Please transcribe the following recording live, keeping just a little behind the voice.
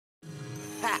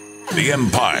The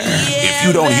Empire. Yeah, If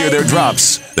you don't hear their baby.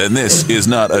 drops, then this is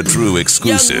not a true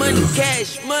exclusive. Young money,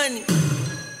 cash money.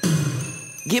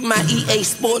 Get my EA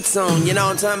Sports on, you know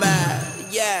what I'm talking about?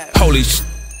 Yeah. Holy sh!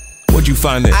 Where'd you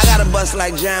find this? I got a bust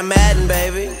like John Madden,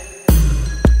 baby.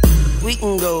 We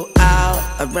can go all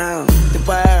around the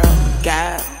world,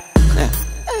 girl.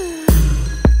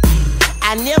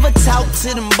 I never talked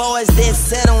to them boys that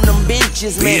sat on them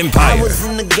benches, The man. Empire. I was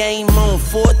in the game on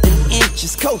 4th and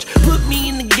inches. Coach put me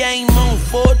in the game on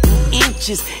 4th and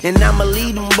inches, and I'ma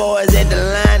lead them boys at the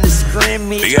line of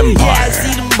scrimmage. The Empire. Yeah, I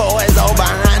see them boys all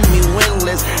behind me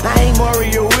winless. I ain't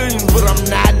Mario Williams, but I'm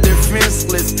not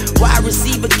defenseless. Wide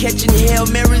receiver catching Hail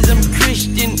Marys, I'm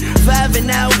Christian. 5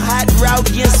 and out, hot route,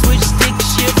 yeah, switch stick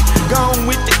shift. Gone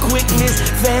with the quickness,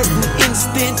 fast and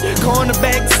instant.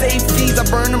 Cornerback safeties, I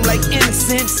burn them like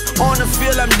incense. On the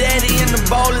field, I'm daddy, and the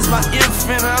ball is my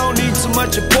infant. I don't need too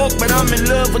much of pork, but I'm in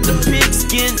love with the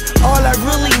pigskin. All I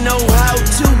really know how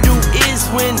to do is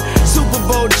win. Super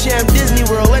Bowl champ, Disney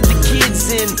World, let the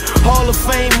kids in. Hall of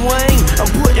Fame Wayne, I'm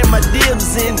putting my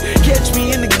dibs in. Catch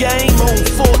me in the game on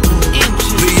 4th and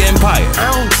inches. The Empire.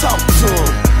 I don't talk to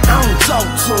him, I don't talk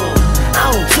to him, I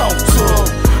don't talk to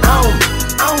him,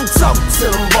 I don't talk to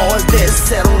them boys that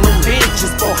sat on them benches,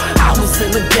 boy. I was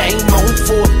in the game on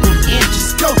 4th and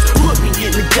inches. Coach put me in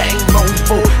the game on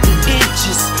 4th and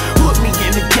inches. Put me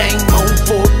in the game on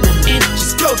 4th and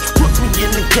inches. Coach put me in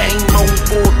the game on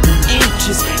 4th and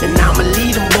inches, and I'ma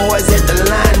lead them boys at the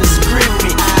line of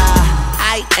scrimmage.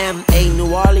 I am a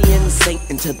New Orleans Saint,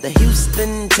 and to the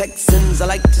Houston Texans I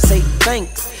like to say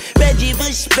thanks. Reggie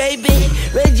Bush, baby,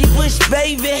 Reggie Bush,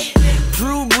 baby.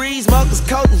 Drew Brees, Marcus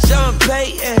Colton, Sean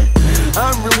Payton.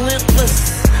 I'm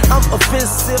relentless, I'm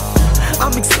offensive,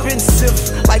 I'm expensive,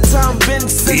 like Tom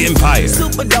Benson. The Empire.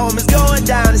 Superdome is going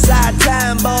down, it's our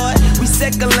time, boy. We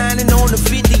second lining on the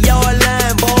 50-yard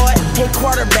line, boy. Hey,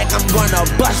 quarterback, I'm gonna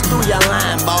bust through your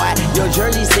line, boy. Your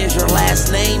jersey says your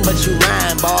last name, but you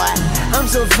mine, boy. I'm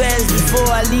so fast before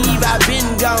I leave, I've been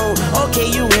gone. Okay,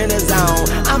 you in the zone,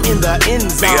 I'm in the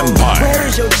end zone. The Empire. Where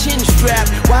is your chin strap?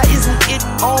 Why isn't it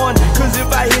on? Cause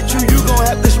if I hit you, you gon'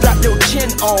 have to strap your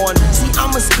chin on. See,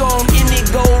 I'ma score on any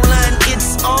goal line,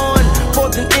 it's on.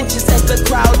 4th and inches as the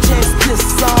crowd chants this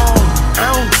song.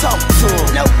 I don't talk to him,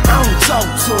 no, I don't talk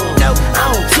to him, no, I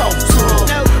don't talk to him,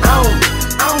 no,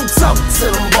 I don't talk to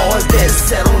them boys that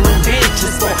sat on them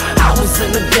benches, boy. I was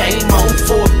in the game on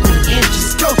 4th and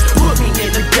inches. Coach put me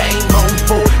in the game on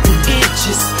 4th and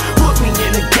inches. Put me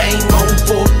in the game on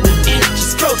 4th and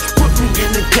inches. Coach put me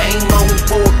in the game on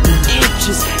 4th and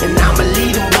inches, and I'ma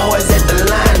lead them boys at the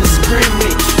line of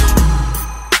scrimmage.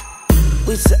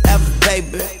 We forever,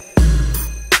 baby.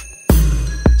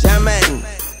 John Madden,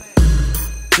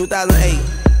 2008.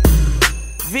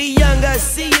 V Young, I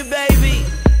see you, baby.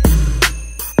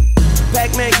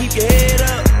 Pac-Man, keep your head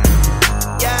up.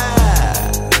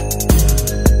 Yeah.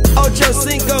 Ocho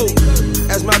Cinco,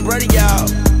 that's my brother, y'all.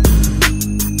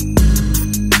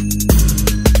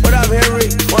 What up, Henry?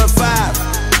 1-5.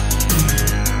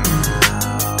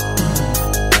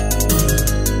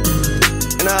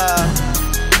 And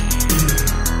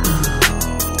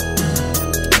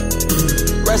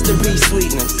rest in peace,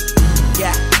 Sweetness.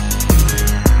 Yeah.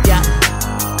 Yeah.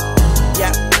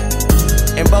 Yeah.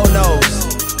 And Bo knows.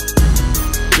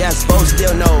 Yes, Bo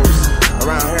still knows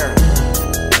around here.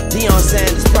 Deion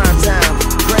Sanders, prime time,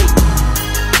 great.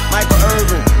 Michael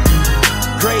Irvin,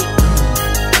 great.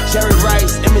 Jerry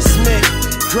Rice, Emmitt Smith,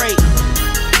 great.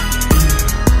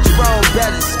 Jerome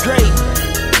Bettis, great.